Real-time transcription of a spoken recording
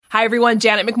Hi everyone,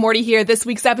 Janet McMorty here. This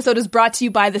week's episode is brought to you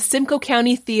by the Simcoe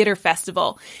County Theatre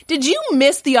Festival. Did you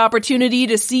miss the opportunity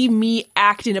to see me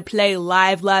act in a play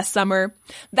live last summer?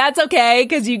 That's okay,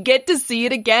 because you get to see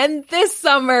it again this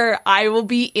summer. I will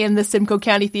be in the Simcoe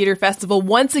County Theatre Festival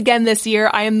once again this year.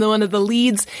 I am one of the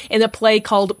leads in a play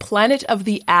called Planet of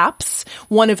the Apps,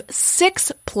 one of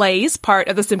 6 plays part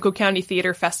of the Simcoe County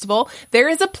Theatre Festival. There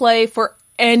is a play for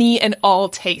any and all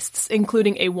tastes,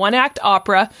 including a one-act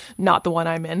opera, not the one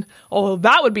I'm in, although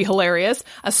that would be hilarious,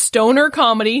 a stoner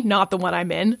comedy, not the one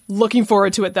I'm in, looking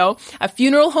forward to it though, a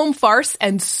funeral home farce,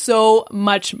 and so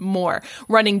much more.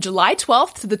 Running July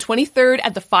 12th to the 23rd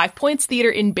at the 5 Points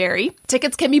Theatre in Barrie.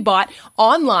 Tickets can be bought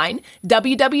online,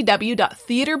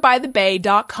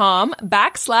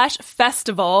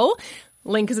 www.theatrebythebay.com/festival.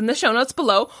 Link is in the show notes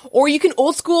below, or you can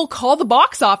old school call the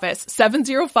box office,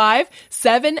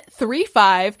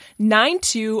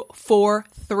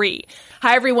 705-735-9243.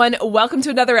 Hi everyone, welcome to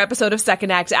another episode of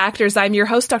Second Act Actors. I'm your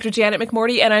host, Dr. Janet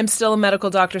McMorty, and I'm still a medical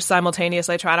doctor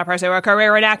simultaneously trying to pursue a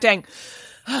career in acting.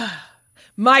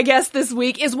 My guest this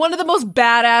week is one of the most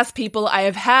badass people I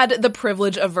have had the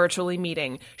privilege of virtually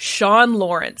meeting, Shawn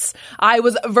Lawrence. I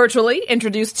was virtually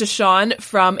introduced to Shawn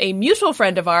from a mutual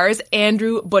friend of ours,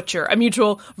 Andrew Butcher, a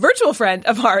mutual virtual friend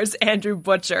of ours, Andrew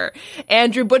Butcher.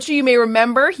 Andrew Butcher, you may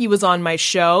remember, he was on my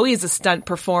show. He's a stunt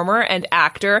performer and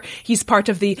actor. He's part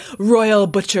of the Royal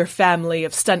Butcher family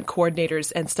of stunt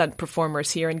coordinators and stunt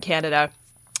performers here in Canada.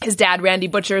 His dad, Randy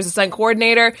Butcher, is a stunt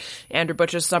coordinator. Andrew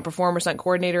Butcher is a stunt performer, stunt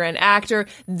coordinator, and actor.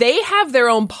 They have their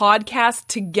own podcast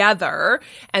together,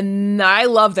 and I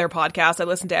love their podcast. I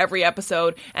listened to every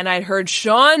episode, and I'd heard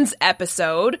Shawn's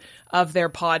episode of their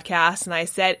podcast, and I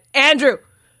said, Andrew,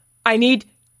 I need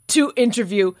to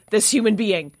interview this human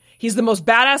being. He's the most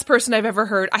badass person I've ever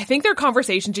heard. I think their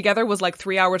conversation together was like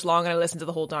 3 hours long, and I listened to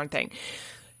the whole darn thing.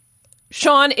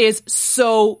 Shawn is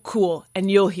so cool, and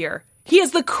you'll hear. He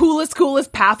has the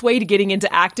coolest pathway to getting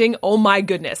into acting. Oh my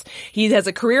goodness. He has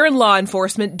a career in law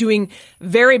enforcement, doing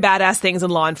very badass things in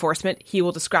law enforcement. He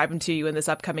will describe him to you in this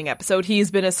upcoming episode.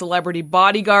 He's been a celebrity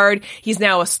bodyguard. He's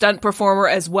now a stunt performer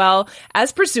as well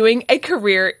as pursuing a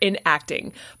career in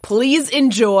acting. Please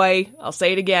enjoy, I'll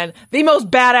say it again, the most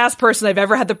badass person I've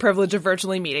ever had the privilege of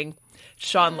virtually meeting,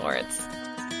 Shawn Lawrence.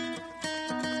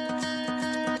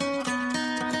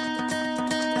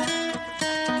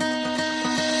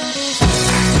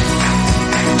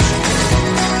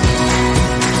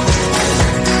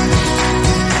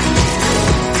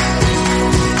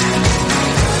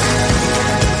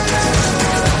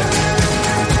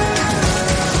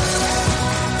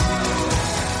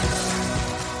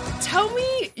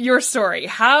 Your story.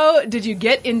 How did you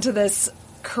get into this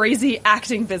crazy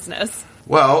acting business?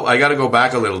 Well, I got to go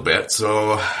back a little bit.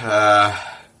 So,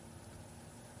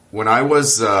 when I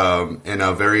was in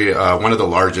a very one of the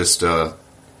largest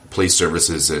police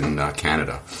services in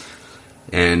Canada,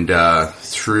 and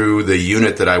through the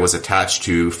unit that I was attached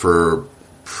to for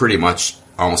pretty much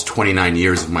almost 29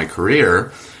 years of my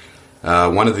career,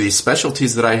 one of the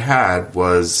specialties that I had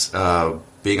was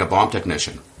being a bomb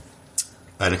technician.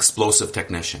 An explosive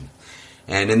technician.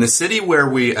 And in the city where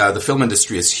the film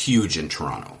industry is huge in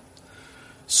Toronto.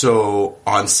 So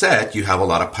on set, you have a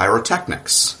lot of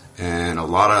pyrotechnics and a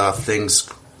lot of things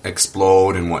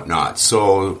explode and whatnot.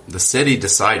 So the city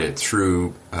decided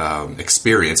through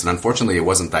experience, and unfortunately it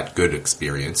wasn't that good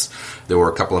experience. There were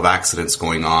a couple of accidents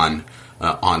going on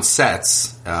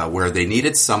sets where they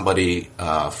needed somebody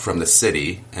from the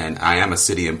city, and I am a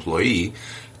city employee,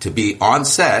 to be on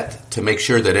set to make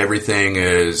sure that everything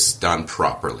is done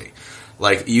properly.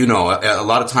 Like, you know, a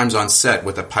lot of times on set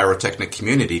with the pyrotechnic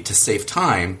community, to save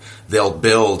time, they'll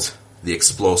build the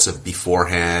explosive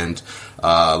beforehand.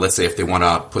 Let's say if they want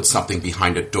to put something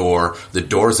behind a door, the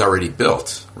door's already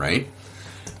built, right?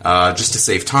 Just to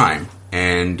save time.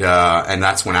 And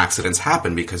that's when accidents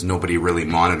happen because nobody really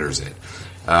monitors it.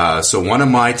 So one of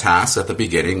my tasks at the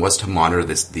beginning was to monitor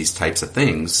these types of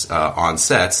things on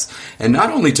sets, and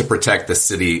not only to protect the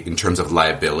city in terms of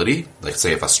liability, like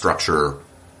say if a structure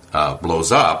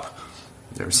blows up,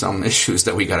 there's some issues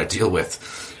that we got to deal with,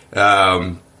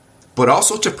 but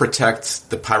also to protect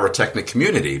the pyrotechnic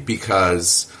community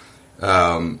because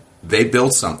they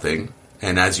build something,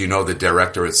 and as you know, the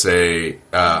director would say,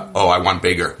 oh, I want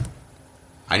bigger.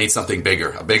 I need something bigger,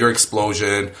 a bigger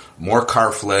explosion, more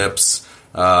car flips,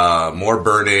 more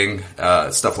burning,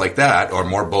 stuff like that, or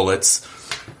more bullets.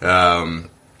 So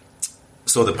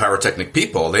the pyrotechnic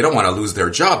people, they don't want to lose their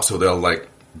job, so they'll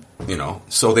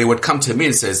so they would come to me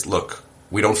and says, look,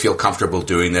 we don't feel comfortable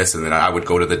doing this, and then I would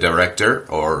go to the director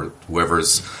or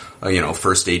whoever's,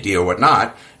 first AD or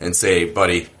whatnot, and say,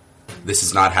 buddy, this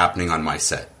is not happening on my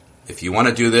set. if you want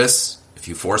to do this, if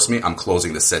you force me, I'm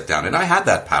closing the set down. And I had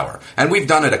that power. And we've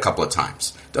done it a couple of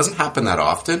times. Doesn't happen that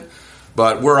often,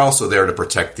 but we're also there to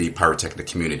protect the pyrotechnic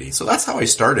community. So that's how I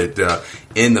started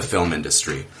in the film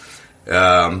industry.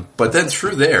 But then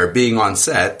through there, being on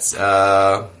set,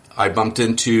 I bumped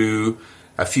into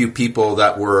a few people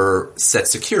that were set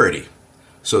security.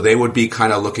 So they would be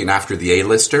kind of looking after the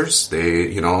A-listers, they,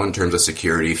 you know, in terms of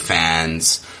security,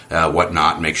 fans,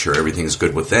 whatnot, make sure everything's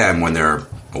good with them when they're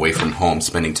away from home,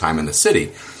 spending time in the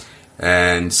city.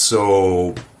 And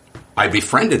so I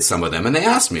befriended some of them, and they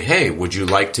asked me, hey, would you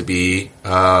like to be,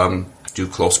 do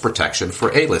close protection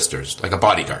for A-listers, like a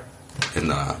bodyguard in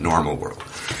the normal world?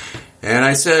 And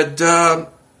I said,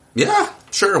 yeah,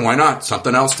 sure, why not?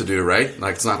 Something else to do, right?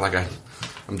 Like, it's not like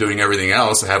I'm doing everything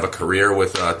else. I have a career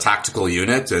with a tactical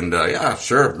unit, and yeah,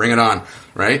 sure, bring it on,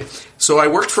 right? So I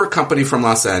worked for a company from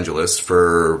Los Angeles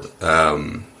for,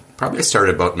 probably I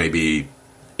started about maybe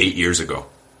 8 years ago.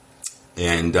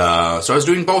 And so I was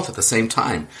doing both at the same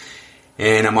time.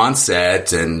 And I'm on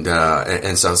set, and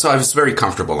so I was very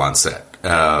comfortable on set.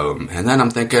 And then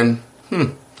I'm thinking,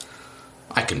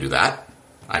 I can do that.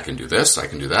 I can do this. I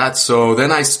can do that. So then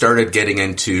I started getting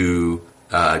into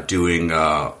doing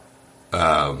not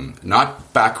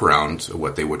background,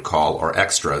 what they would call, or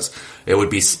extras. It would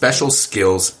be special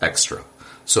skills extra.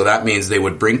 So that means they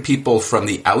would bring people from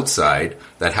the outside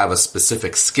that have a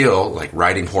specific skill, like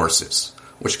riding horses,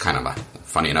 which kind of,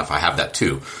 funny enough, I have that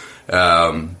too.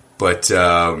 But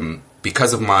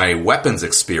because of my weapons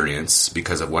experience,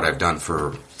 because of what I've done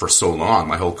for so long,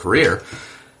 my whole career,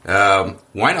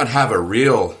 why not have a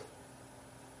real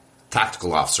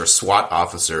tactical officer, SWAT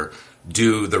officer,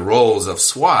 do the roles of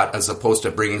SWAT as opposed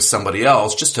to bringing somebody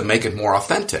else just to make it more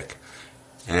authentic?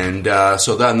 And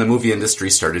so then the movie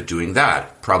industry started doing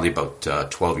that, probably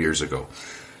about 12 years ago.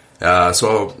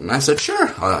 So I said,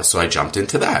 sure. So I jumped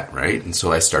into that, right? And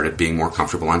so I started being more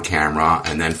comfortable on camera.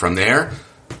 And then from there,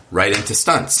 right into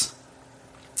stunts.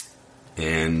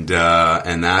 And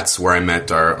that's where I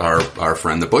met our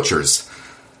friend, the Butchers,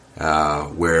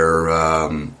 where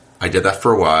I did that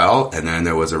for a while, and then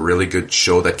there was a really good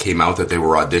show that came out that they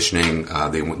were auditioning.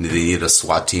 They needed a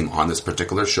SWAT team on this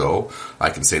particular show.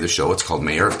 I can say the show. It's called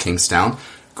Mayor of Kingstown.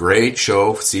 Great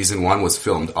show. Season 1 was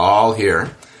filmed all here.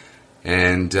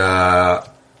 And, yeah.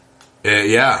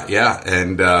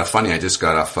 And funny, I just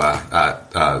got off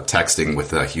texting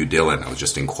with Hugh Dillon. I was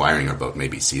just inquiring about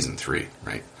maybe Season 3,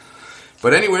 right?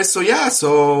 But anyway, so I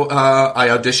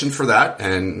auditioned for that,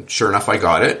 and sure enough, I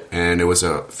got it, and it was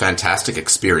a fantastic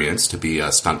experience to be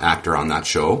a stunt actor on that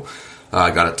show.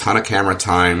 I got a ton of camera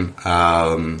time,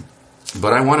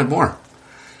 but I wanted more.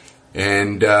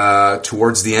 And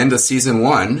towards the end of Season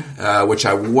 1, which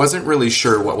I wasn't really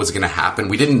sure what was going to happen,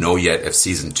 we didn't know yet if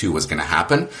Season 2 was going to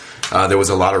happen. There was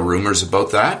a lot of rumors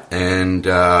about that, and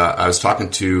I was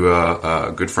talking to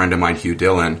a good friend of mine, Hugh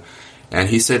Dillon, and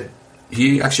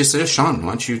he actually said, Shawn,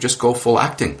 why don't you just go full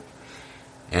acting?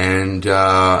 And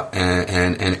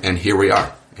here we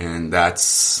are. And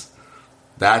that's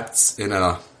in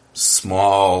a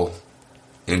small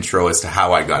intro as to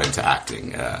how I got into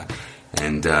acting.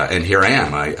 And here I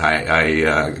am.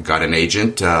 I got an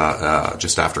agent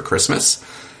just after Christmas.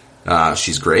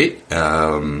 She's great.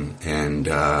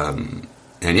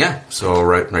 And yeah, so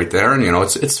right there, and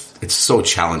it's so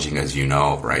challenging, as you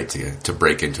know, right, to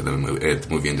break into the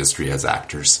movie industry as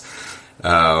actors.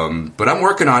 But I'm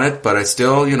working on it. But I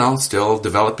still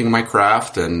developing my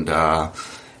craft, and all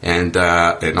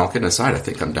kidding aside, I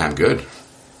think I'm damn good.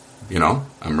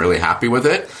 I'm really happy with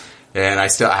it, and I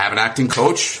have an acting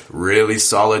coach, really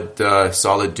solid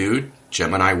dude,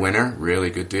 Gemini winner,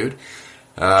 really good dude.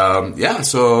 Yeah,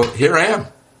 so here I am.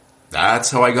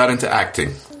 That's how I got into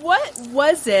acting. What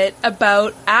was it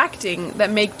about acting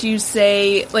that made you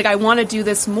say, like, I want to do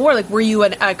this more? Like, were you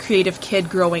a creative kid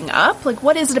growing up? Like,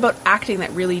 what is it about acting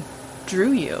that really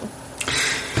drew you?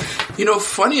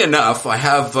 Funny enough, I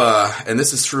have, and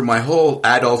this is through my whole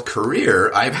adult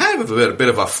career, I've had a bit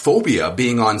of a phobia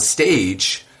being on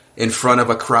stage in front of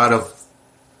a crowd of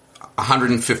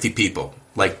 150 people.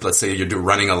 Like, let's say you're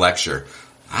running a lecture.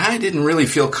 I didn't really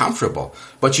feel comfortable.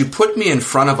 But you put me in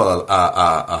front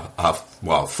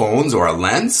of phones or a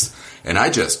lens, and I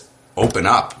just open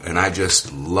up, and I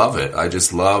just love it. I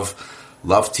just love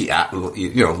the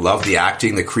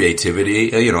acting, the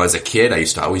creativity. As a kid, I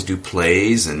used to always do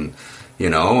plays, and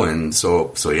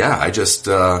so yeah, I just.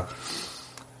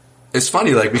 It's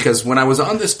funny, like, because when I was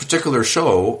on this particular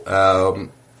show,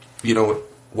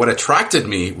 what attracted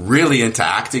me really into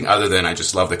acting, other than I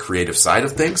just love the creative side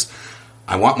of things.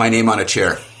 I want my name on a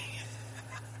chair.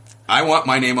 I want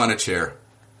my name on a chair.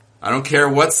 I don't care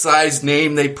what size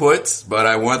name they put, but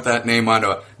I want that name on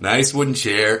a nice wooden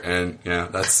chair. And yeah,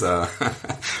 that's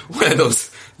one of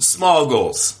those small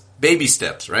goals, baby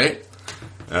steps, right?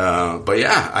 But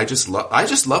yeah, I just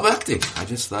love acting. I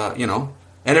just and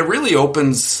it really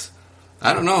opens.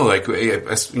 I don't know, like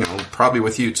probably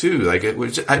with you too. Like it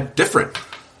was different.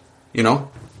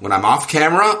 When I'm off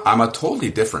camera, I'm a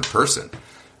totally different person.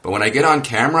 But when I get on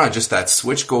camera, just that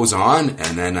switch goes on,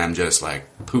 and then I'm just like,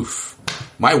 poof.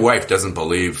 My wife doesn't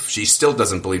believe, she still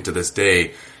doesn't believe to this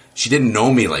day, she didn't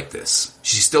know me like this.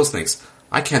 She still thinks,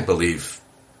 I can't believe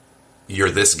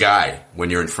you're this guy when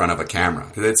you're in front of a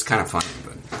camera. It's kind of funny,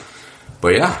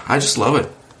 but yeah, I just love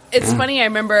it. It's funny, I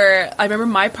remember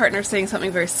my partner saying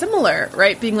something very similar,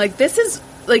 right? Being like, this is,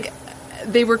 like,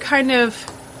 they were kind of,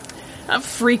 not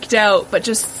freaked out, but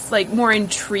just, like, more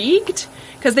intrigued,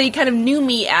 because they kind of knew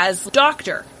me as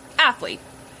doctor, athlete.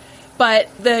 But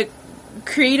the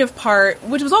creative part,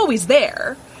 which was always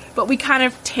there, but we kind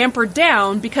of tampered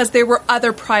down because there were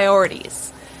other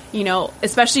priorities,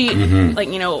 especially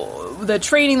the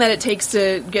training that it takes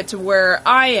to get to where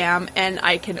I am, and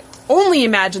I can only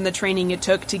imagine the training it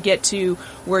took to get to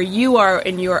where you are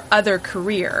in your other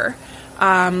career.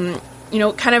 Kind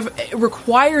of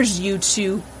requires you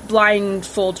to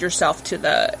blindfold yourself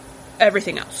to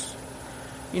everything else.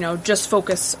 Just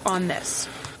focus on this.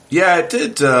 Yeah, it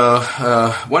did.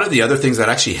 One of the other things that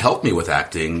actually helped me with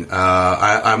acting,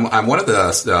 I'm one of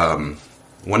the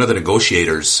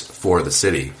negotiators for the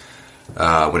city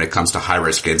when it comes to high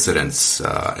risk incidents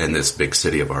in this big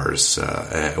city of ours,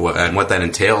 and what that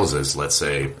entails is, let's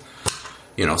say,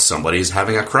 somebody's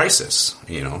having a crisis.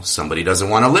 Somebody doesn't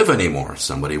want to live anymore.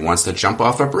 Somebody wants to jump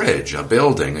off a bridge, a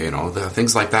building.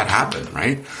 Things like that happen,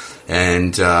 right?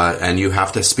 And you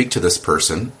have to speak to this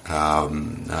person,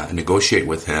 negotiate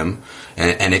with him,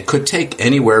 and it could take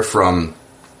anywhere from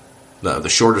the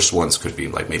shortest ones could be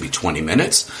like maybe 20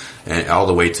 minutes, and all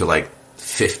the way to like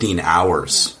 15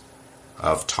 hours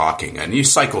of talking. And you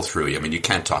cycle through. I mean, you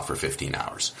can't talk for 15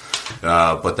 hours,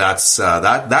 but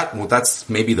that's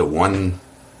maybe the one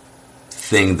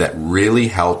thing that really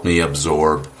helped me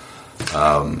absorb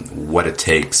what it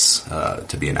takes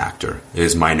to be an actor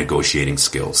is my negotiating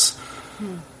skills.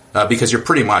 Because you're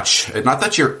pretty much, not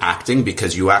that you're acting,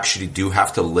 because you actually do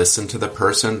have to listen to the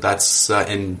person that's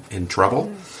in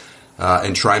trouble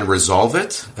and try and resolve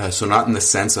it. So not in the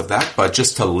sense of that, but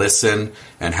just to listen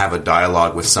and have a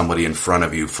dialogue with somebody in front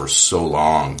of you for so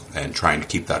long and trying to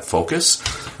keep that focus.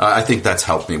 I think that's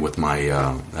helped me with my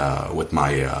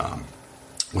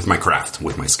craft,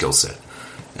 with my skill set.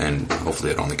 And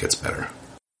hopefully it only gets better.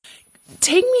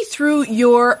 Take me through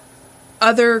your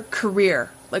other career.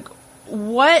 Like,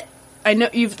 what? I know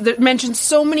you've mentioned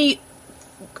so many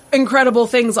incredible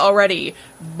things already.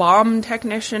 Bomb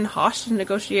technician, hostage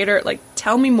negotiator. Like,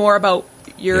 tell me more about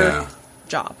your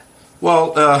job.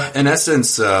 Well, in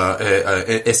essence,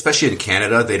 especially in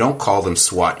Canada, they don't call them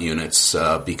SWAT units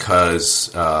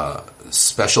because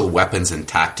special weapons and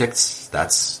tactics,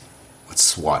 that's what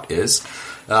SWAT is.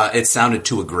 It sounded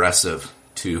too aggressive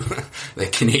to the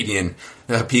Canadian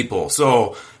people.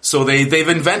 So they've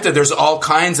invented, there's all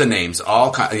kinds of names,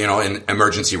 an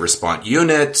emergency response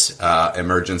unit,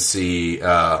 emergency,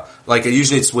 like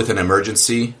usually it's with an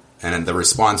emergency and the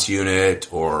response unit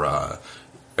or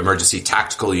emergency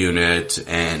tactical unit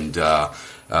and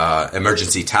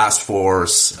emergency task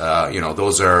force.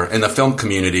 Those are in the film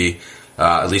community,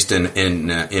 at least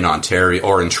in Ontario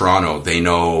or in Toronto, they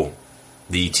know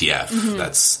the ETF. Mm-hmm.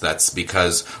 That's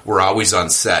because we're always on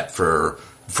set for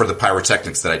the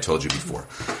pyrotechnics that I told you before.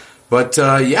 But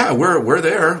we're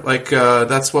there. Like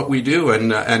that's what we do,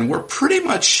 and we're pretty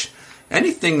much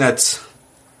anything that's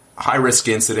high risk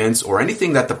incidents or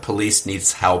anything that the police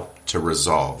needs help to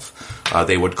resolve.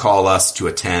 They would call us to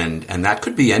attend, and that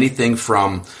could be anything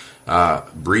from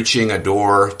breaching a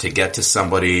door to get to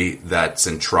somebody that's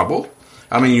in trouble.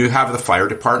 I mean, you have the fire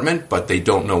department, but they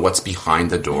don't know what's behind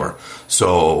the door,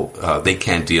 so they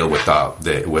can't deal with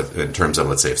in terms of,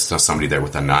 let's say, if somebody there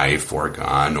with a knife or a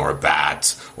gun or a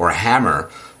bat or a hammer.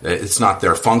 It's not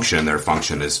their function. Their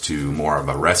function is to more of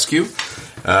a rescue.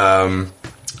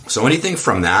 So anything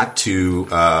from that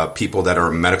to people that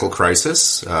are in medical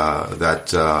crisis,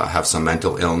 that have some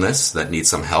mental illness that need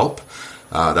some help.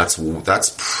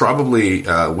 That's probably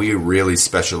we really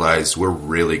specialize. We're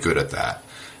really good at that.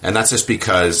 And that's just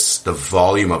because the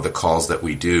volume of the calls that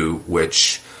we do,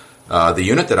 which the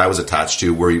unit that I was attached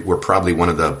to, we're probably one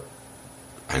of the,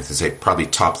 I have to say, probably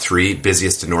top 3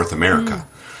 busiest in North America.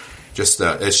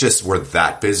 It's just we're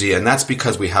that busy, and that's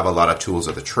because we have a lot of tools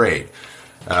of the trade.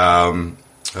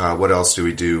 What else do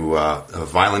we do?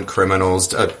 Violent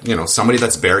criminals, somebody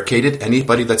that's barricaded,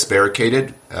 anybody that's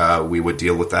barricaded, we would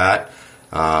deal with that.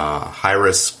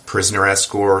 High-risk prisoner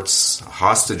escorts,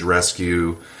 hostage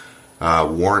rescue,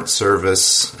 warrant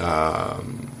service. That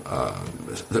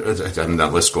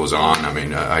list goes on. I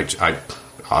mean, I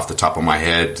off the top of my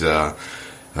head,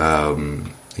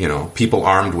 people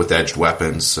armed with edged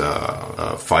weapons,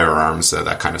 firearms,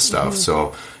 that kind of stuff.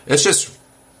 So it's just,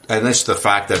 and it's the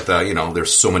fact that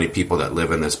there's so many people that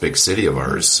live in this big city of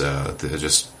ours.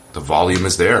 The volume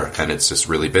is there, and it's just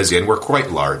really busy, and we're quite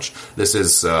large. This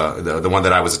is the one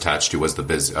that I was attached to was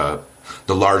the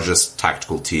largest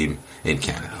tactical team in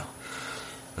Canada.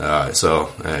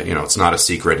 It's not a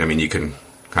secret. I mean, you can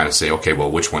kind of say, okay,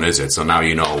 well, which one is it? So now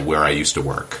you know where I used to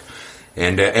work,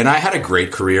 and I had a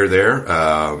great career there.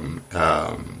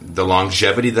 The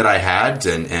longevity that I had,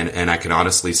 and I can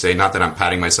honestly say, not that I'm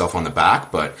patting myself on the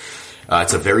back, but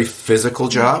it's a very physical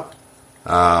job.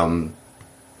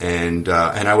 And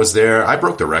I was there. I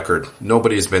broke the record.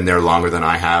 Nobody's been there longer than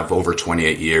I have, over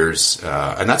 28 years.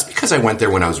 And that's because I went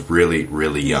there when I was really,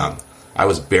 really young. I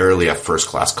was barely a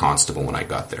first-class constable when I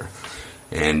got there.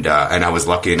 And I was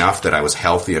lucky enough that I was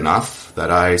healthy enough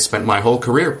that I spent my whole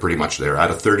career pretty much there.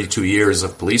 Out of 32 years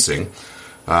of policing,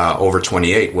 over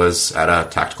 28 was at a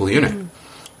tactical unit.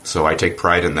 So I take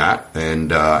pride in that, and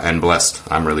blessed.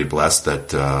 I'm really blessed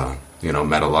that,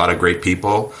 met a lot of great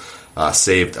people,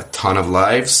 saved a ton of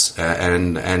lives,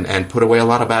 and put away a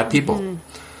lot of bad people.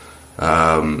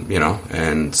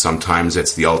 And sometimes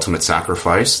it's the ultimate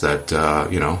sacrifice that,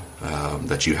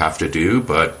 that you have to do,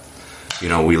 but,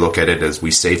 we look at it as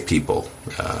we save people.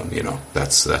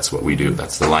 That's what we do.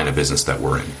 That's the line of business that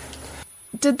we're in.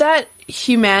 Did that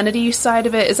humanity side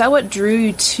of it, is that what drew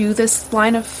you to this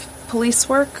line of police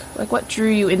work? Like, what drew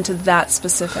you into that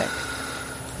specific?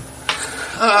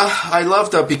 I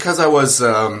loved it because I was,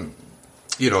 I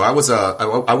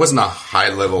wasn't a high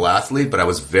level athlete, but I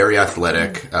was very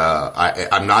athletic.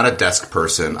 I'm not a desk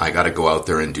person. I got to go out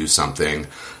there and do something.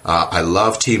 I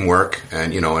love teamwork,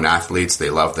 and and athletes, they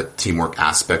love the teamwork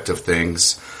aspect of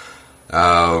things.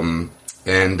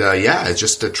 It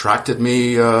just attracted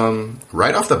me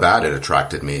right off the bat. It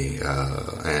attracted me,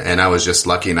 and I was just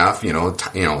lucky enough.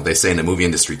 They say in the movie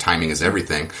industry, timing is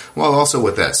everything. Well, also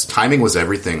with this, timing was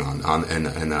everything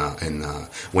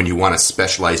when you want a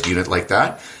specialized unit like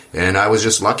that. And I was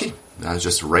just lucky. I was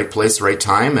just right place, right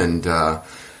time,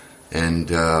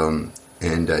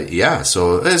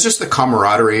 So it's just the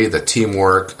camaraderie, the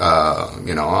teamwork.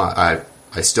 I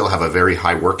still have a very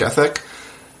high work ethic.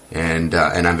 And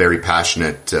I'm very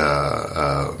passionate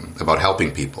about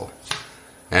helping people,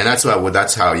 and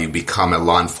that's how you become a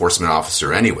law enforcement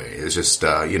officer. Anyway, it's just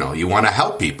you want to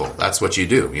help people. That's what you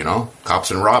do.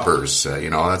 Cops and robbers.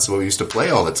 That's what we used to play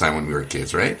all the time when we were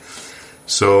kids, right?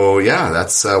 So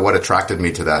that's what attracted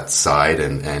me to that side,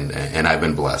 and I've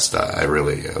been blessed.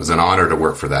 It was an honor to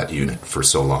work for that unit for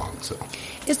so long. So.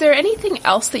 Is there anything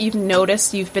else that you've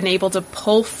noticed you've been able to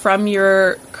pull from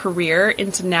your career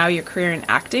into now your career in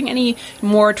acting? Any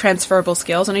more transferable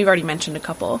skills? I know you've already mentioned a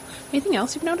couple. Anything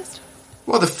else you've noticed?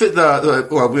 Well,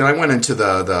 when I went into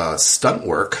the stunt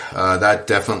work, that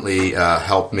definitely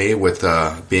helped me with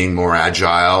being more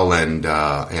agile and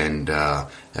the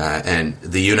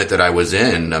unit that I was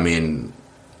in. I mean,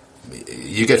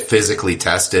 you get physically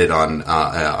tested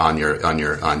on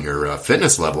your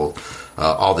fitness level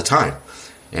all the time.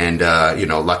 And,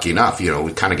 lucky enough,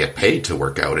 we kind of get paid to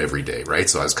work out every day, right?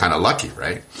 So I was kind of lucky,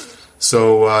 right?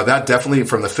 So that definitely,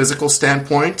 from the physical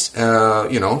standpoint,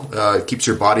 keeps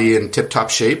your body in tip-top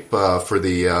shape for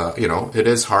the, it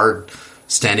is hard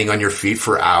standing on your feet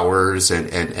for hours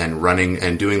and running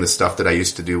and doing the stuff that I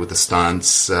used to do with the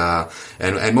stunts.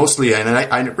 And mostly, and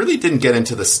I really didn't get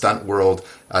into the stunt world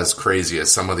as crazy as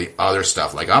some of the other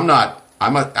stuff. Like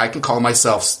I can call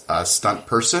myself a stunt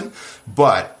person,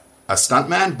 but a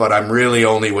stuntman, but I'm really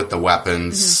only with the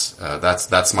weapons.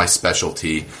 That's my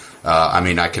specialty.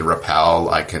 I can rappel.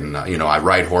 I can, I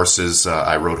ride horses.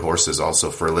 I rode horses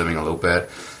also for a living a little bit.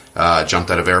 Jumped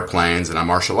out of airplanes, and I'm a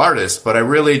martial artist. But I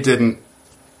really didn't.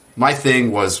 My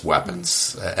thing was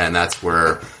weapons, and that's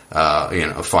where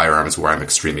firearms, where I'm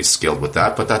extremely skilled with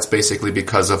that. But that's basically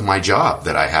because of my job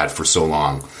that I had for so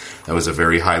long. That was a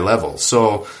very high level.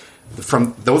 So.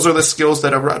 Those are the skills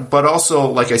that I've, but also,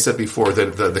 like I said before,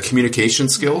 the communication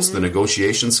skills, the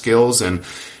negotiation skills, and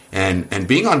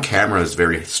being on camera is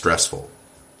very stressful.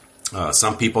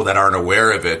 Some people that aren't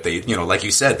aware of it, they, like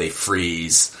you said, they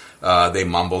freeze, they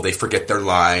mumble, they forget their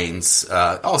lines,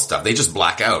 all stuff. They just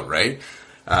black out, right?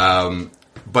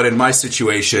 But in my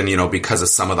situation, because of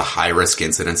some of the high-risk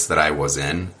incidents that I was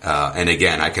in, and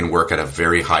again, I can work at a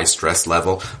very high stress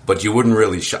level, but you wouldn't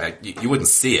really, you wouldn't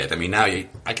see it. I mean, now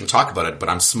I can talk about it, but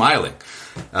I'm smiling.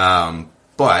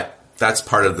 But that's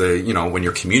part of the, when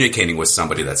you're communicating with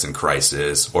somebody that's in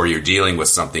crisis, or you're dealing with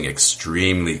something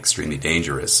extremely, extremely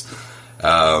dangerous,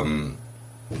 the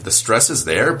stress is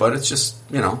there, but it's just,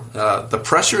 the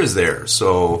pressure is there.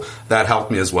 So that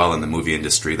helped me as well in the movie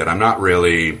industry, that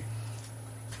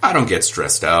I don't get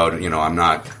stressed out. I'm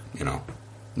not,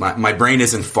 my brain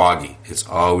isn't foggy. It's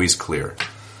always clear.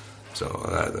 So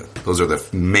those are the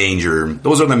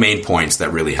main points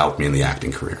that really helped me in the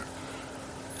acting career.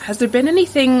 Has there been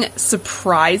anything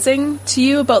surprising to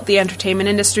you about the entertainment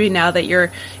industry now that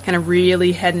you're kind of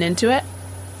really heading into it?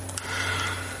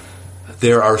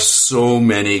 There are so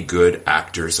many good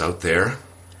actors out there.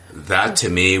 That to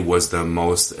me is the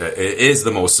most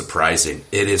surprising.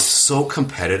 It is so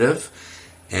competitive.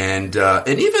 And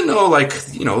even though,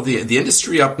 the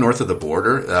industry up north of the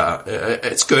border,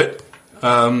 it's good,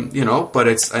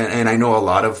 but and I know a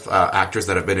lot of actors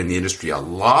that have been in the industry a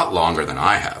lot longer than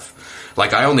I have.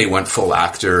 Like, I only went full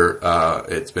actor,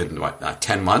 it's been,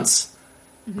 10 months,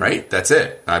 right? That's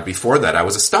it. Before that, I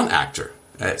was a stunt actor.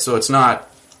 So it's not,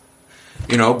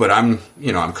 but I'm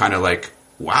kind of like,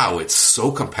 wow, it's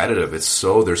so competitive.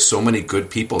 There's so many good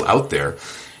people out there.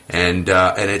 And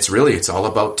it's all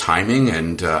about timing,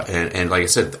 and like I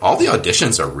said, all the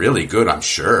auditions are really good, I'm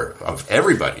sure, of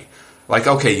everybody. Like,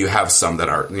 okay, you have some that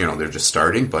are, they're just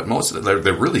starting, but most of them,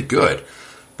 they're really good.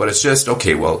 But it's just,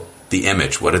 okay, well, the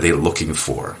image, what are they looking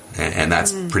for? And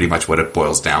that's pretty much what it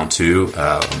boils down to.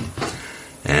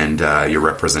 And your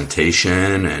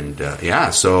representation,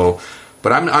 and so,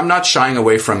 but I'm not shying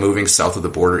away from moving south of the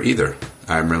border either.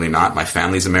 I'm really not. My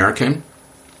family's American.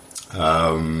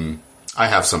 I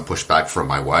have some pushback from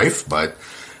my wife, but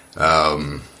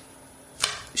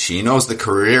she knows the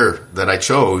career that I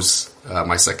chose,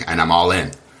 my second, and I'm all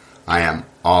in. I am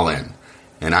all in,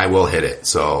 and I will hit it.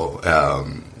 So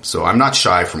I'm not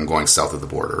shy from going south of the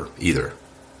border either.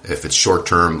 If it's short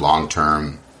term, long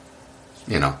term,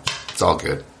 it's all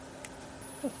good.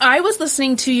 I was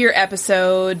listening to your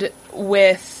episode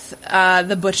with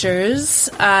the Butchers,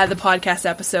 the podcast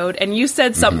episode, and you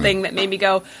said something that made me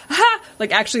go, ha!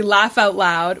 Like, actually laugh out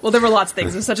loud. Well, there were lots of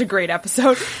things. It was such a great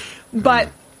episode. But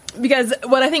because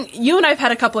what I think you and I have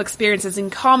had a couple experiences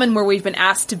in common where we've been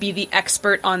asked to be the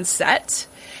expert on set.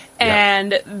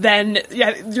 And then,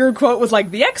 your quote was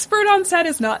like, the expert on set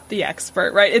is not the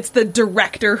expert, right? It's the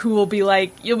director who will be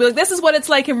like, you'll be like, this is what it's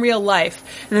like in real life.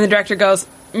 And then the director goes,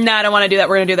 no, I don't want to do that.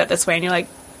 We're going to do that this way. And you're like,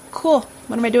 cool.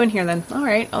 What am I doing here then? All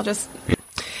right. I'll just,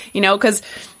 because,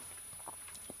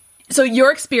 so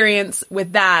your experience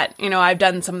with that, I've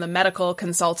done some of the medical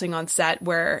consulting on set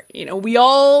where, we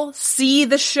all see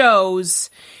the shows,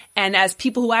 and as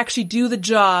people who actually do the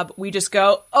job, we just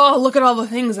go, oh, look at all the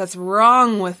things that's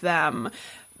wrong with them,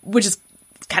 which is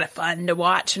kind of fun to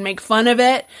watch and make fun of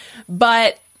it.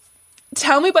 But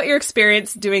tell me about your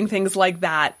experience doing things like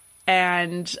that.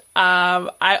 And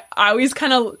I always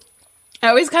kind of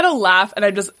laugh, and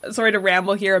I'm just sorry to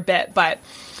ramble here a bit, but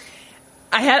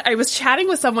I was chatting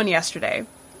with someone yesterday,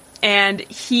 and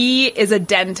he is a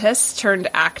dentist turned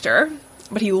actor,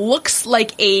 but he looks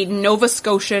like a Nova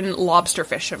Scotian lobster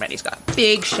fisherman. He's got a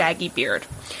big shaggy beard.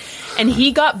 And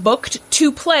he got booked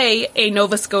to play a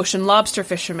Nova Scotian lobster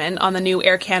fisherman on the new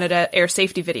Air Canada air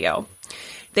safety video.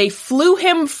 They flew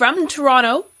him from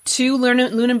Toronto to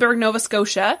Lunenburg, Nova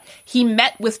Scotia. He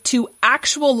met with 2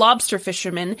 actual lobster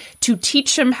fishermen to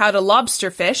teach him how to lobster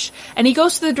fish. And he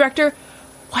goes to the director,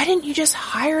 why didn't you just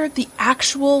hire the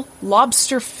actual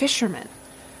lobster fishermen?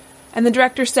 And the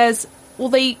director says, well,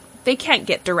 they can't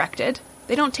get directed.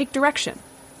 They don't take direction.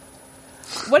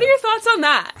 What are your thoughts on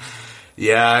that?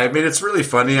 Yeah, I mean, it's really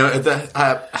funny.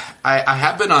 I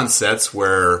have been on sets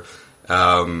where,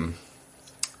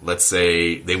 let's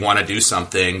say they want to do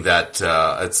something that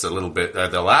it's a little bit.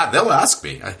 They'll ask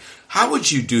me, "How would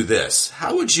you do this?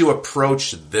 How would you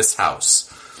approach this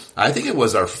house?" I think it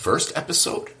was our first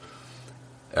episode,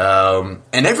 and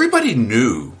everybody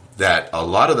knew that a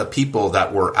lot of the people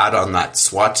that were out on that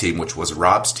SWAT team, which was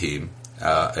Rob's team,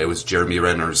 it was Jeremy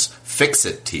Renner's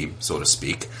Fix-It team, so to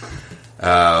speak.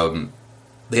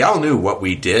 They all knew what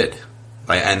we did,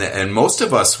 and most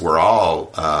of us were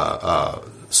all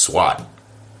SWAT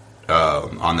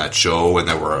on that show, and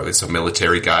there were some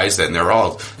military guys, and they're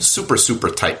all super, super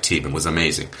tight team. It was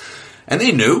amazing. And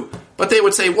they knew, but they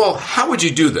would say, well, how would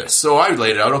you do this? So I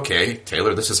laid it out, okay,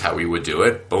 Taylor, this is how we would do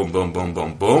it. Boom, boom, boom,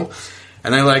 boom, boom.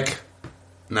 And they're like,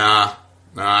 nah,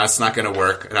 nah, it's not going to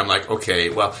work. And I'm like, okay,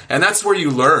 well, and that's where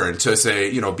you learn to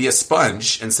say, be a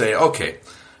sponge and say, okay,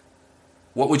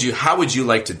 how would you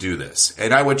like to do this?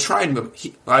 And I would try and,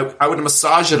 I would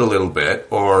massage it a little bit,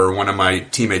 or one of my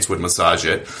teammates would massage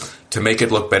it to make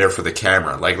it look better for the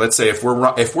camera. Like, let's say if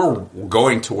we're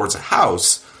going towards a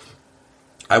house,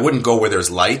 I wouldn't go where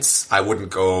there's lights. I would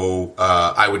go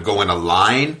in a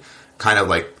line, kind of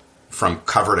like from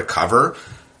cover to cover,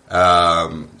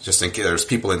 just in case there's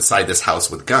people inside this house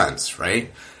with guns,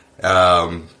 right?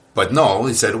 But no,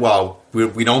 he said, well,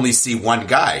 we'd only see one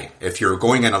guy. If you're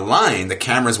going in a line, the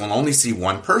cameras will only see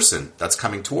one person that's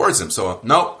coming towards them. So,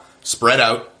 no, spread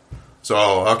out.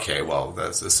 So, okay, well,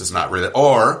 this is not really...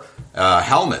 Or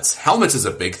helmets. Helmets is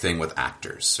a big thing with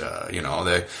actors.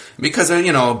 Because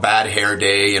of, bad hair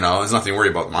day, there's nothing to worry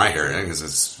about my hair because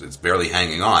it's barely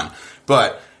hanging on.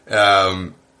 But...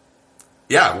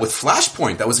 yeah, with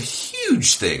Flashpoint, that was a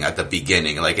huge thing at the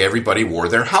beginning. Like, everybody wore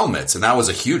their helmets, and that was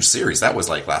a huge series. That was,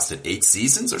 lasted 8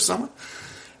 seasons or something.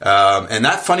 And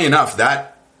that, funny enough,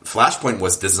 that Flashpoint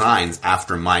was designed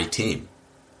after my team.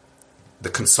 The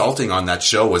consulting on that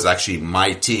show was actually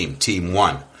my team, Team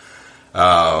 1.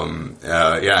 And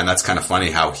that's kind of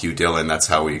funny how Hugh Dillon, that's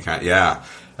how we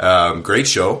great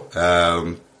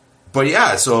show. But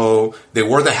yeah, so they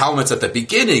wore the helmets at the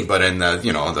beginning, but in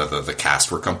the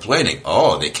cast were complaining.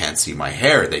 Oh, they can't see my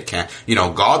hair. They can't,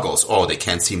 goggles. Oh, they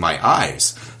can't see my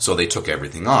eyes. So they took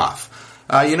everything off.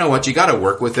 You know what? You got to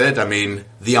work with it. I mean,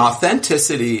 the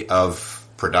authenticity of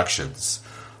productions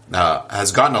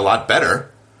has gotten a lot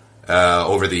better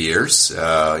over the years.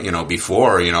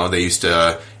 Before, they used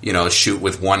to, shoot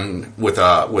with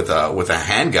a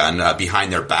handgun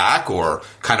behind their back, or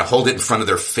kind of hold it in front of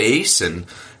their face, and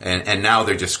now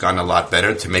they're just gotten a lot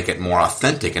better to make it more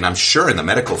authentic. And I'm sure in the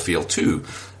medical field too.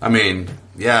 I mean,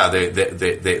 yeah,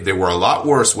 they were a lot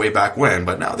worse way back when,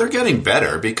 but now they're getting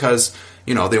better because,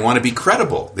 they want to be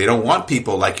credible. They don't want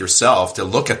people like yourself to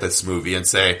look at this movie and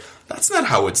say, that's not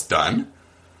how it's done.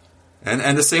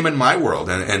 And the same in my world,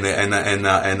 and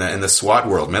the SWAT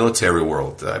world, military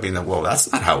world. I mean, well,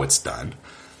 that's not how it's done.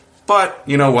 But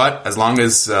you know what? As long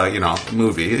as the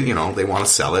movie, they want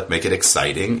to sell it, make it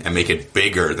exciting, and make it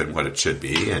bigger than what it should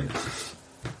be, and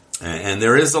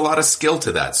there is a lot of skill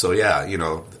to that. So yeah,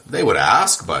 they would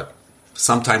ask, but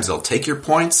sometimes they'll take your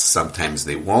points, sometimes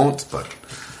they won't. But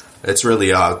it's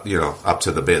really up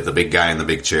to the big guy in the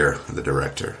big chair, the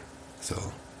director.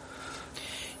 So.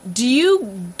 Do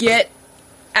you get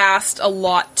asked a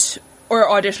lot or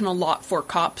audition a lot for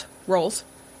cop roles?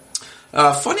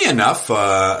 Funny enough,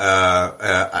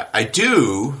 I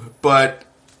do, but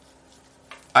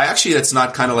that's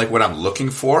not kind of like what I'm looking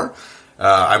for.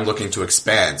 I'm looking to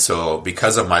expand. So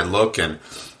because of my look, and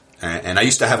I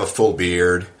used to have a full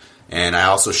beard, and I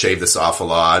also shave this off a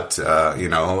lot,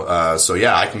 so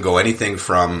yeah, I can go anything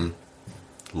from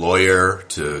lawyer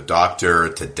to doctor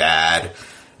to dad.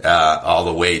 All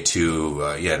the way to,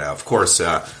 of course,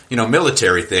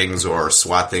 military things or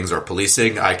SWAT things or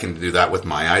policing. I can do that with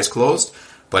my eyes closed.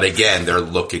 But again, they're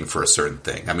looking for a certain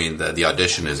thing. I mean, the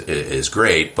audition is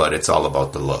great, but it's all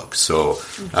about the look. So,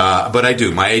 but I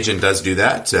do. My agent does do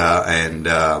that.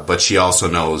 But she also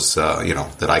knows,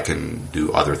 that I can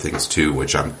do other things too,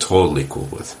 which I'm totally cool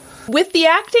with. With the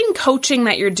acting coaching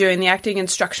that you're doing, the acting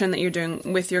instruction that you're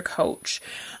doing with your coach,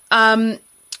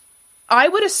 I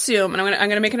would assume, and I'm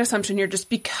going to make an assumption here, just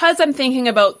because I'm thinking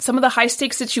about some of the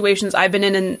high-stakes situations I've been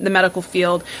in the medical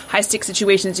field, high-stakes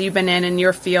situations you've been in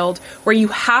your field, where you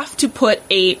have to put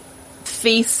a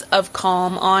face of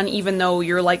calm on, even though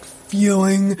you're,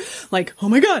 feeling like, oh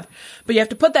my God. But you have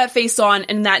to put that face on,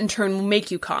 and that in turn will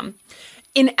make you calm.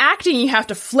 In acting, you have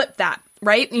to flip that,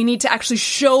 right? You need to actually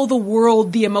show the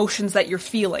world the emotions that you're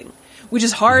feeling, which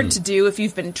is hard to do if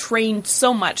you've been trained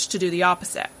so much to do the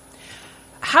opposite.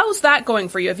 How's that going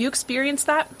for you? Have you experienced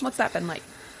that? What's that been like?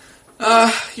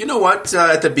 You know what?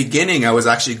 At the beginning, I was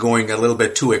actually going a little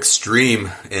bit too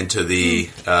extreme into the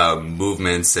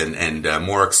movements and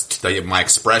more my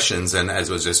expressions, and as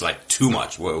it was just too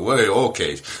much.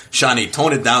 Okay, Shawnee,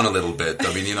 tone it down a little bit.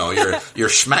 I mean, you're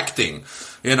schmacting,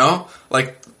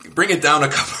 bring it down a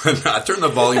couple of turn the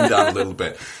volume down a little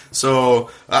bit.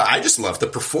 So I just love to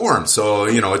perform. So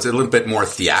it's a little bit more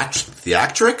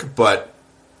theatric, but.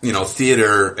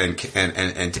 Theater and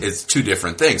it's two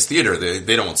different things. Theater,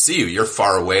 they don't see you. You're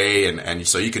far away, and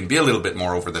so you can be a little bit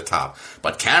more over the top.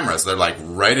 But cameras, they're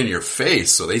right in your face,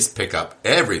 so they pick up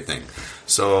everything.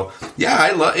 So, yeah,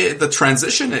 I love it. The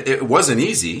transition. It wasn't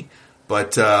easy,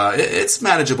 But it's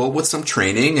manageable with some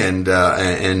training, and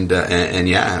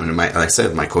yeah. I mean, like I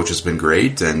said, my coach has been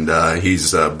great, and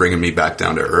he's bringing me back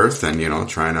down to earth, and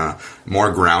trying to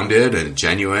more grounded and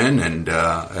genuine, and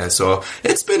so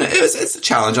it's a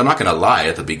challenge. I'm not going to lie.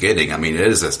 At the beginning, I mean,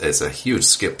 it's a huge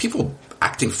skill. People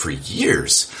acting for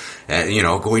years,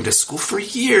 going to school for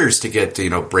years to get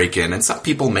to break in, and some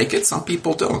people make it, some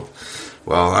people don't.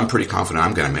 Well, I'm pretty confident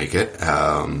I'm going to make it,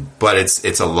 but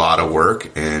it's a lot of work,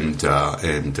 and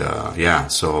yeah,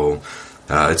 so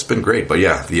it's been great. But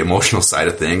yeah, the emotional side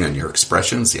of thing and your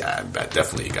expressions, yeah,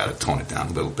 definitely you got to tone it down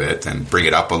a little bit and bring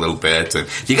it up a little bit, and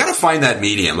you got to find that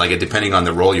medium, like depending on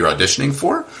the role you're auditioning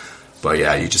for. But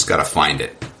yeah, you just got to find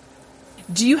it.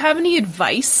 Do you have any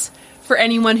advice for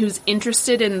anyone who's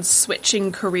interested in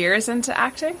switching careers into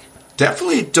acting?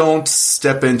 Definitely don't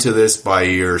step into this by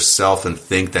yourself and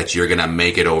think that you're going to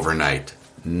make it overnight.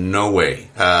 No way.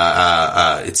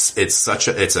 It's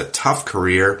a tough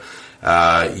career.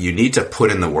 You need to put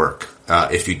in the work.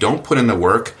 If you don't put in the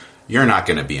work, you're not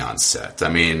going to be on set. I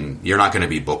mean, you're not going to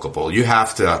be bookable. You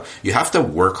have to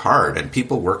work hard, and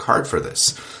people work hard for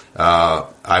this.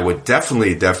 I would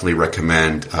definitely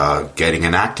recommend getting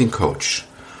an acting coach.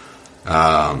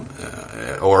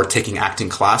 Or taking acting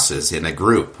classes in a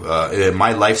group.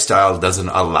 My lifestyle doesn't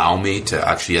allow me to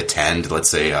actually attend, let's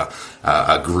say,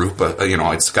 a group.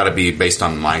 It's got to be based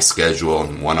on my schedule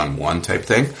and one-on-one type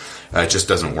thing. It just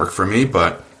doesn't work for me.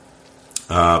 But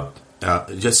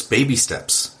just baby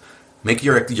steps. Make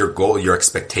your goal, your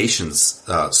expectations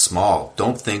small.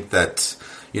 Don't think that.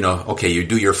 Okay, you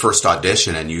do your first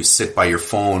audition and you sit by your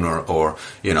phone or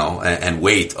and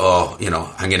wait. Oh,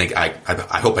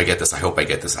 I hope I get this. I hope I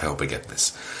get this. I hope I get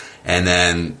this. And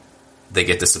then they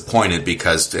get disappointed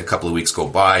because a couple of weeks go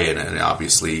by and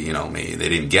obviously, maybe they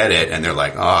didn't get it. And they're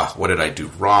like, oh, what did I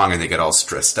do wrong? And they get all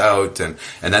stressed out. And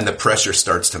then the pressure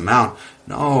starts to mount.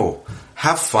 No,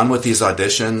 have fun with these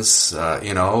auditions.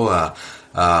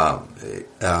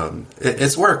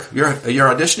 It's work. You're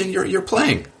auditioning. You're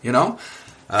playing,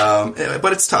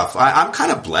 but it's tough. I'm kind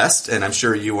of blessed, and I'm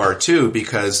sure you are too,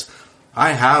 because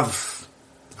I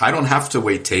don't have to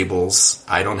wait tables.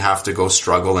 I don't have to go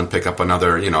struggle and pick up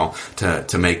another,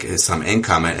 to make some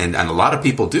income, and a lot of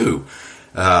people do.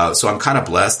 So I'm kind of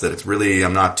blessed that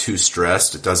I'm not too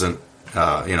stressed. It doesn't,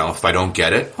 if I don't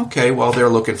get it, okay, well, they're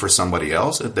looking for somebody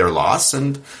else. They're lost,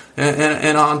 and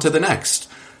on to the next.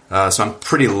 So I'm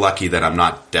pretty lucky that I'm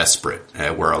not desperate,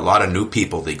 where a lot of new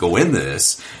people, they go in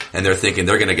this and they're thinking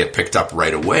they're going to get picked up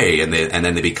right away, and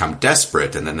then they become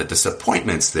desperate, and then the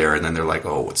disappointment's there, and then they're like,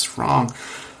 oh, what's wrong?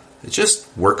 Just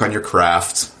work on your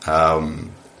craft,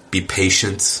 be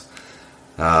patient,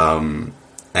 and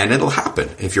it'll happen.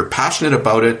 If you're passionate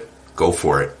about it, go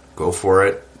for it. Go for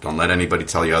it. Don't let anybody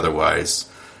tell you otherwise.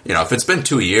 If it's been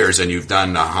 2 years and you've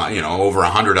done, over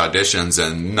 100 auditions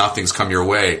and nothing's come your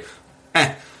way,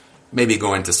 maybe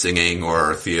go into singing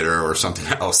or theater or something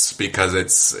else, because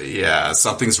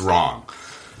something's wrong.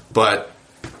 But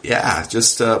yeah,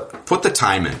 just put the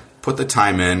time in. Put the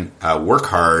time in. Work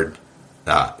hard.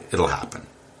 It'll happen.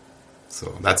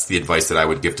 So that's the advice that I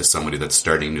would give to somebody that's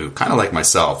starting new, kind of like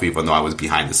myself, even though I was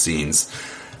behind the scenes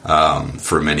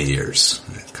for many years.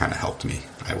 It kind of helped me,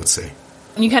 I would say.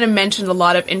 You kind of mentioned a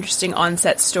lot of interesting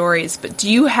on-set stories, but do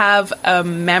you have a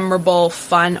memorable,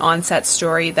 fun on-set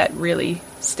story that really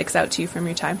sticks out to you from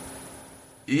your time?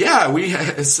 Yeah,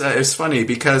 it's funny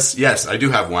because, yes, I do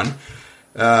have one.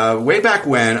 Way back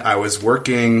when I was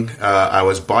working, I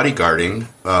was bodyguarding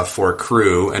for a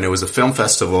crew, and it was a film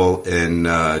festival in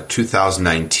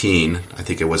 2019. I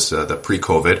think it was the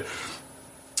pre-COVID.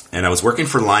 And I was working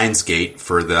for Lionsgate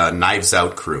for the Knives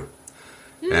Out crew.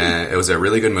 It was a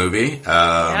really good movie.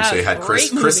 So you had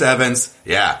Chris Evans.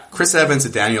 Yeah, Chris Evans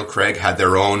and Daniel Craig had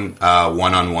their own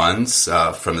one-on-ones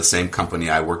from the same company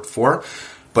I worked for.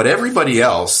 But everybody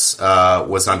else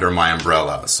was under my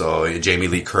umbrella. So Jamie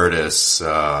Lee Curtis,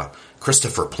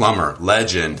 Christopher Plummer,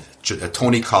 legend,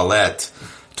 Toni Collette,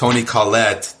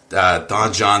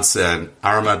 Don Johnson,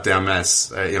 Arma Dames.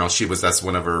 That's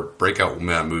one of her breakout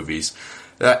movies.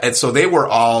 And so they were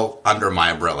all under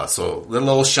my umbrella. So little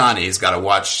old Shawnee's got to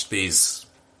watch these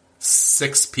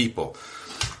 6 people.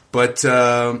 But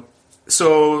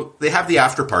so they have the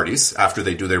after parties after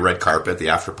they do their red carpet, the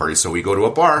after party. So we go to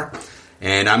a bar,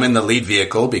 and I'm in the lead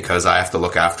vehicle because I have to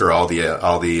look after all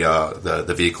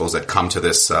the vehicles that come to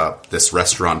this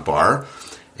restaurant bar.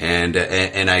 And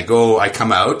I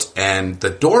come out, and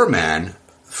the doorman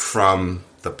from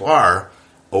the bar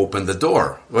opened the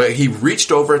door. He reached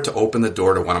over to open the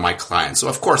door to one of my clients. So,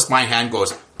 of course, my hand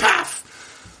goes, paf!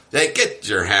 Hey, get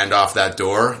your hand off that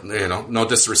door. No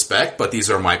disrespect, but these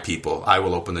are my people. I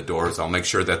will open the doors. I'll make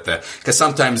sure that because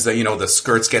sometimes the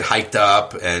skirts get hiked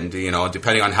up, and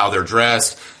depending on how they're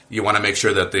dressed, you want to make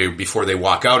sure that before they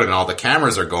walk out and all the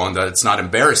cameras are going, that it's not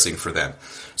embarrassing for them.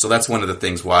 So that's one of the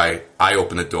things why I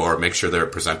open the door, make sure they're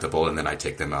presentable, and then I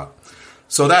take them out.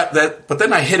 So but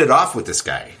then I hit it off with this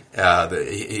guy,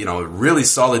 really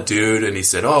solid dude, and he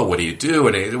said, "Oh, what do you do?"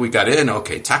 And we got in,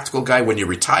 okay, tactical guy. When you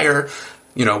retire,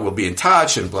 we'll be in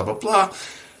touch, and blah blah blah.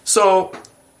 So,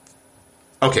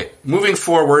 okay, moving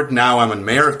forward, now I'm a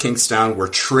mayor of Kingstown. We're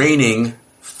training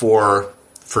for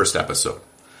first episode.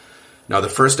 Now, the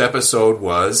first episode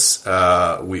was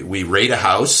we raid a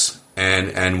house,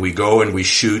 and we go and we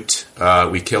shoot.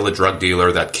 We kill a drug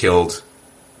dealer that killed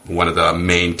one of the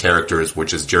main characters,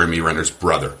 which is Jeremy Renner's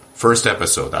brother. First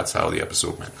episode, that's how the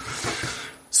episode went.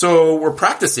 So we're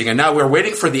practicing, and now we're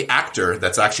waiting for the actor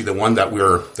that's actually the one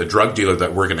the drug dealer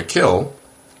that we're going to kill.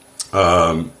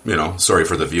 Sorry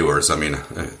for the viewers. I mean,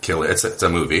 kill it. It's a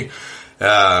movie.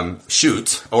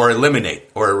 Shoot or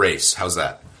eliminate or erase. How's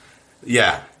that?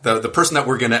 Yeah, the person that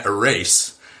we're going to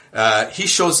erase, he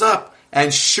shows up,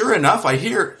 and sure enough, I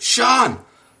hear, "Shawn!"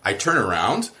 I turn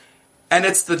around, and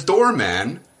it's the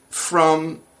doorman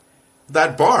from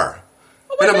that bar.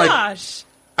 Oh my and I'm gosh.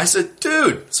 I said,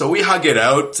 "Dude," so we hug it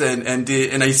out, and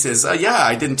he says, "Yeah,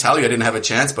 I didn't tell you, I didn't have a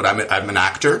chance, but I'm an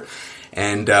actor,"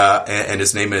 and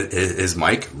his name is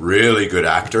Mike, really good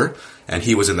actor, and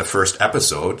he was in the first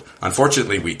episode.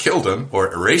 Unfortunately, we killed him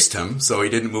or erased him, so he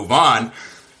didn't move on,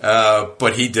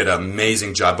 but he did an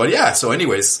amazing job. But yeah, so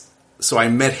anyways. So I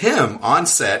met him on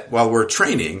set while we're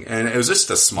training, and it was just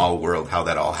a small world how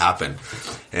that all happened.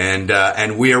 And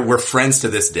we're friends to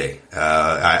this day.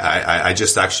 I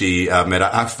just actually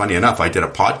met. Funny enough, I did a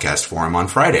podcast for him on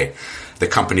Friday. The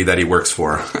company that he works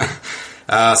for,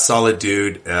 solid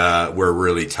dude. We're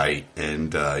really tight,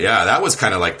 and that was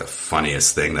kind of like the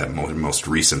funniest thing, that most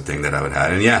recent thing that I would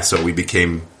had. And yeah, so we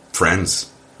became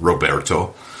friends.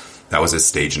 Roberto, that was his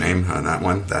stage name on that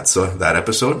one. That's that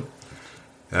episode.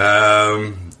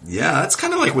 That's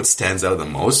kind of like what stands out the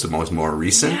most more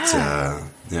recent. Yeah.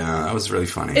 That was really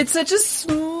funny. It's such a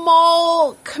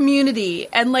small community,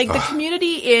 and the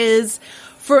community is,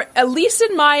 for at least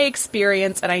in my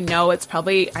experience, and I know it's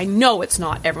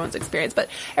not everyone's experience, but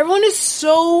everyone is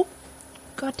so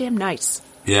goddamn nice.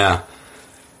 Yeah.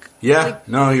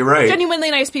 No, you're right. Genuinely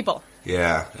nice people.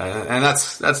 Yeah, and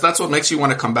that's what makes you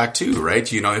want to come back too,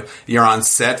 right? You're on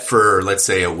set for, let's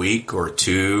say, a week or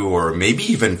two, or maybe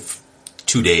even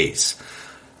 2 days.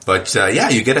 But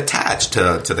you get attached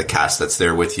to the cast that's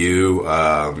there with you,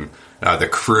 the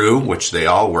crew, which they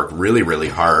all work really, really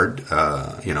hard.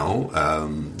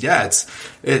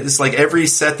 It's like every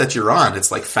set that you're on, it's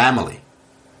like family.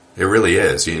 It really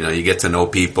is. You get to know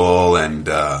people, and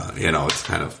it's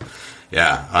kind of.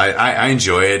 Yeah, I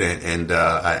enjoy it, and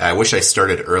I wish I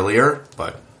started earlier,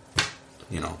 but,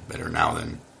 better now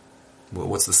than,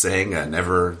 what's the saying?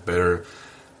 Never better,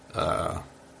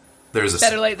 there's a...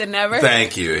 Better late than never?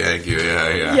 Thank you,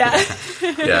 yeah.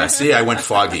 Yeah, see, I went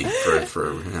foggy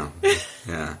for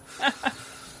yeah.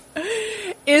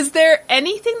 Is there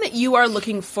anything that you are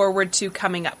looking forward to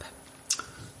coming up?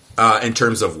 In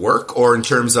terms of work, or in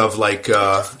terms of,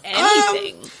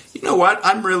 anything? You know what?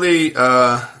 I'm really...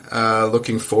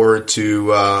 looking forward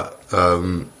to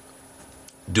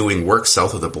doing work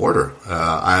south of the border.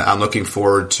 I'm looking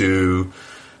forward to.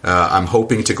 I'm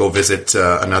hoping to go visit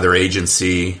another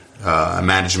agency, a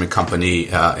management company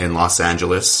in Los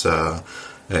Angeles. And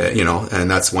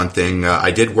that's one thing.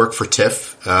 I did work for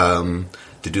TIFF to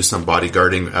do some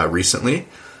bodyguarding recently.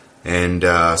 And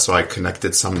so I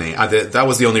connected some name. That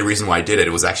was the only reason why I did it.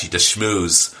 It was actually to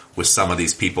schmooze with some of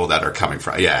these people that are coming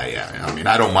from. Yeah. I mean,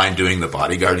 I don't mind doing the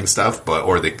bodyguarding stuff,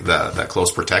 or the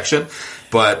close protection.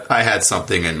 But I had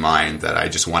something in mind that I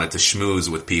just wanted to schmooze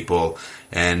with people,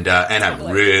 and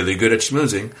I'm really good at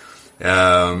schmoozing.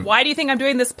 Why do you think I'm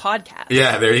doing this podcast?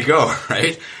 Yeah, there you go.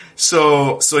 Right.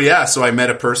 So I met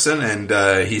a person, and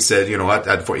he said, you know what,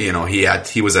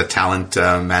 he was a talent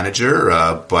manager,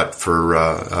 but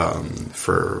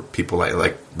for people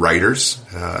like writers,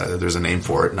 there's a name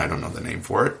for it, and I don't know the name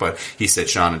for it, but he said,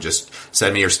 "Shawn, just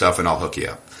send me your stuff and I'll hook you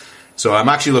up." So I'm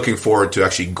actually looking forward to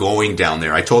actually going down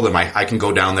there. I told him I can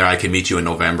go down there. I can meet you in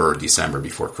November or December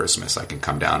before Christmas. I can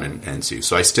come down and see you.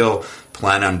 So I still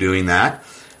plan on doing that.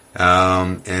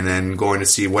 And then going to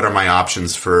see what are my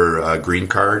options for green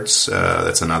cards.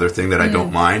 That's another thing that I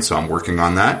don't mind, so I'm working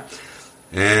on that.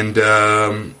 And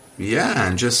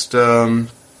and just I'm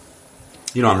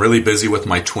really busy with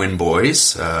my twin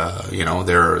boys.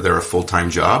 They're a full-time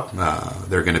job.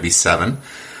 They're going to be 7.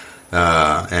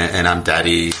 and I'm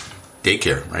daddy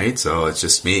daycare, right? So it's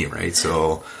just me, right?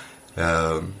 So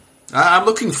I'm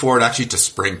looking forward actually to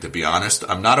spring, to be honest.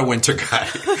 I'm not a winter guy.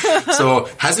 So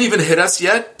hasn't even hit us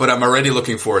yet, but I'm already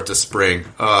looking forward to spring.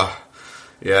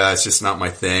 Yeah, it's just not my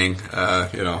thing,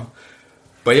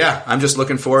 But yeah, I'm just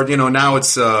looking forward. Now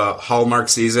it's Hallmark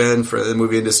season for the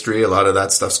movie industry. A lot of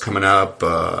that stuff's coming up.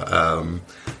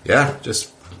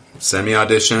 Just send me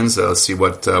auditions. I'll see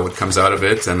what comes out of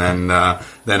it, and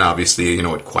then obviously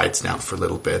it quiets down for a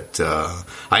little bit. I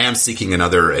am seeking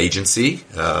another agency,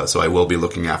 so I will be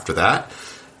looking after that.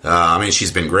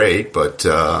 She's been great, but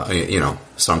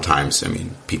sometimes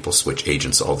people switch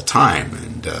agents all the time,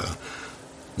 and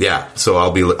so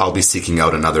I'll be seeking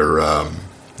out another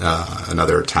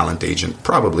talent agent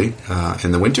probably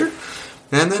in the winter.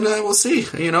 And then we'll see.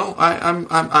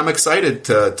 I'm excited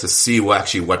to see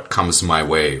what comes my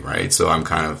way, right? So I'm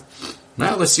kind of,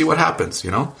 let's see what happens.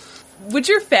 Would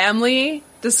your family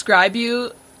describe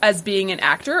you as being an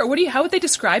actor, or how would they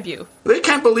describe you? They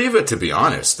can't believe it, to be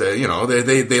honest.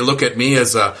 They look at me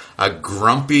as a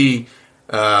grumpy,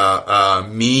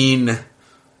 mean,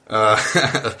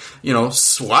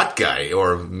 SWAT guy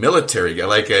or military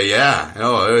guy.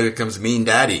 Here comes mean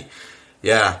daddy.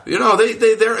 Yeah,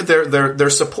 they're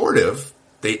supportive.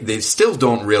 They still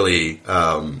don't really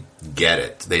get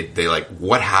it. They like,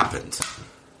 what happened?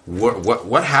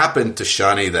 What happened to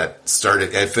Shawnee that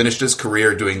started and finished his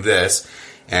career doing this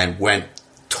and went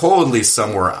totally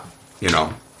somewhere,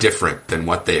 different than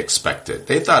what they expected.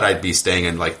 They thought I'd be staying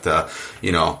in like the,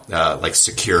 like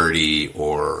security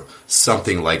or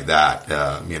something like that,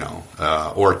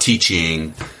 or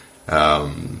teaching.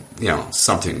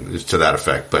 Something to that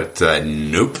effect. But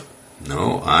nope.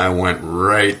 No, I went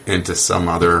right into some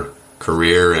other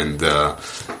career, and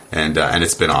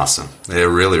it's been awesome. It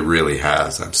really, really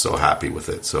has. I'm so happy with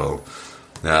it. So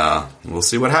we'll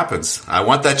see what happens. I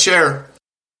want that chair.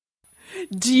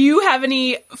 Do you have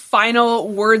any final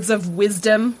words of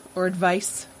wisdom or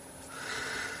advice?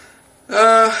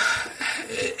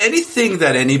 Anything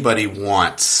that anybody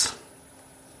wants,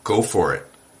 go for it.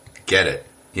 Get it.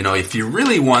 If you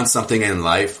really want something in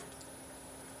life,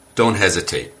 don't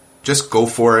hesitate. Just go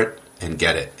for it and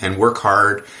get it, and work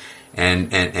hard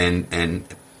and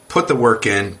put the work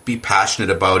in. Be passionate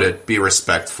about it. Be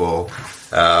respectful,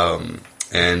 and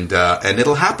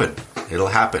it'll happen. It'll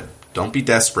happen. Don't be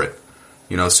desperate.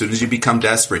 As soon as you become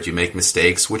desperate, you make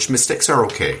mistakes, which mistakes are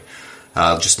okay.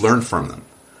 Just learn from them.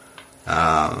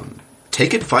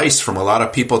 Take advice from a lot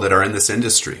of people that are in this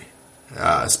industry,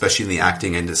 especially in the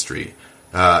acting industry.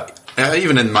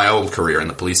 Even in my old career in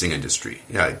the policing industry,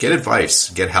 get advice,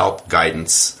 get help,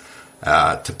 guidance,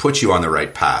 to put you on the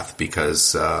right path,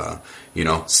 because,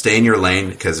 stay in your lane,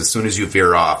 because as soon as you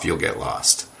veer off, you'll get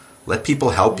lost. Let people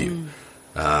help you.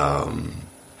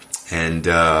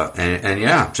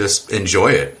 Just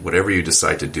enjoy it. Whatever you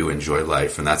decide to do, enjoy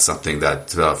life. And that's something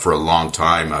that, for a long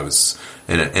time, I was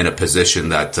in a position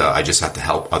that, I just had to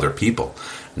help other people.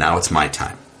 Now it's my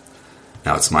time.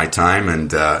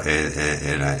 And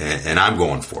I'm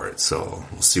going for it. So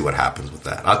we'll see what happens with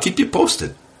that. I'll keep you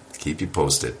posted.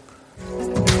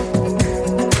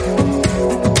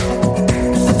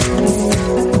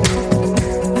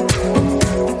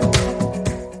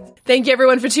 Thank you,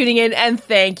 everyone, for tuning in, and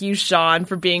thank you, Shawn,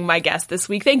 for being my guest this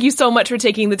week. Thank you so much for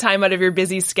taking the time out of your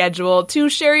busy schedule to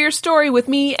share your story with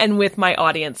me and with my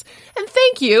audience. And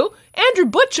thank you, Andrew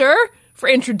Butcher, for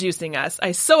introducing us.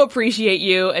 I so appreciate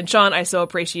you, and Shawn, I so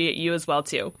appreciate you as well,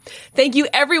 too. Thank you,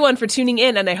 everyone, for tuning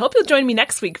in, and I hope you'll join me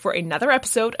next week for another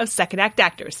episode of Second Act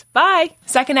Actors. Bye!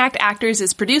 Second Act Actors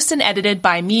is produced and edited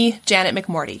by me, Janet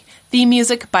McMorty. Theme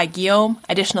music by Guillaume,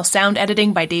 additional sound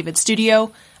editing by David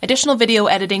Studio, additional video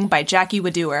editing by Jackie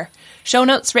Wadoer, show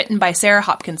notes written by Sarah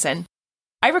Hopkinson.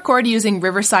 I record using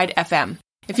Riverside FM.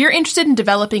 If you're interested in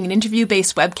developing an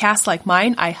interview-based webcast like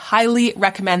mine, I highly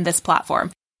recommend this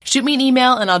platform. Shoot me an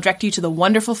email and I'll direct you to the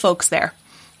wonderful folks there.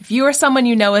 If you or someone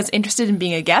you know is interested in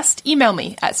being a guest, email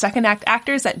me at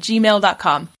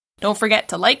secondactactors@gmail.com. Don't forget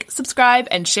to like, subscribe,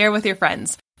 and share with your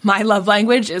friends. My love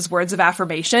language is words of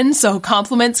affirmation, so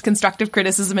compliments, constructive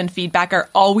criticism, and feedback are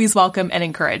always welcome and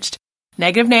encouraged.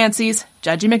 Negative Nancys,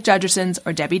 Judgy McJudgersons,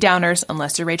 or Debbie Downers,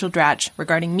 unless you're Rachel Dratch,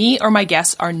 regarding me or my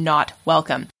guests are not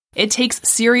welcome. It takes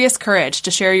serious courage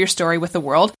to share your story with the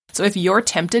world, so if you're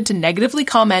tempted to negatively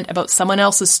comment about someone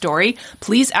else's story,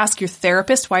 please ask your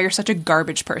therapist why you're such a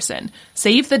garbage person.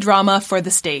 Save the drama for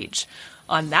the stage.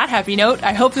 On that happy note,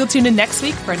 I hope you'll tune in next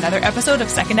week for another episode of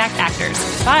Second Act Actors.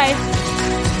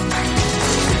 Bye!